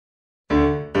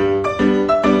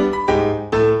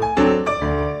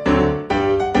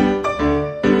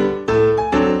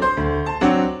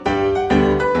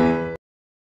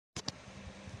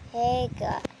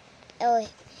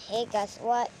Hey guys,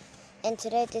 what? And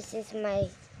today this is my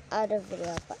other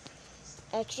video. But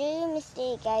actually,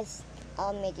 mistake guys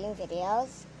making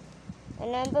videos.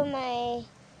 Remember my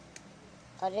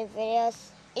other videos?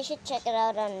 You should check it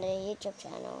out on the YouTube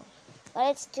channel. But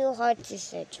it's too hard to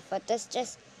search. But let's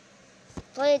just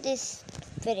play this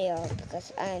video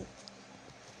because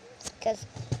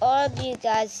all of you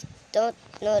guys don't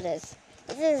know this.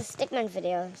 This is a stickman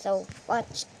video, so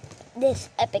watch this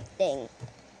epic thing.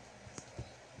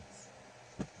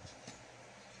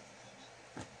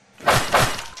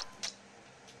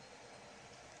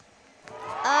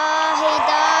 He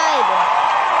died.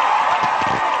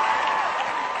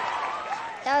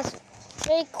 That was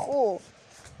pretty cool.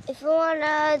 If you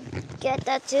wanna get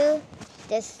that too,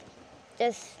 just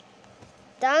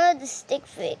download the stick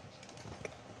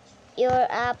your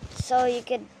app so you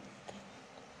can.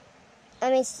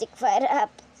 Stick fighter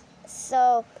app.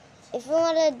 So if you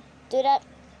wanna do that,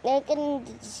 link in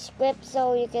the script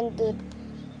so you can do.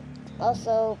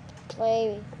 Also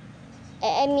play.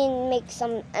 Make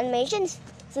some animations.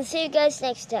 So see you guys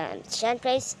next time. Shan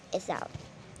Place is out.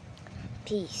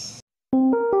 Peace.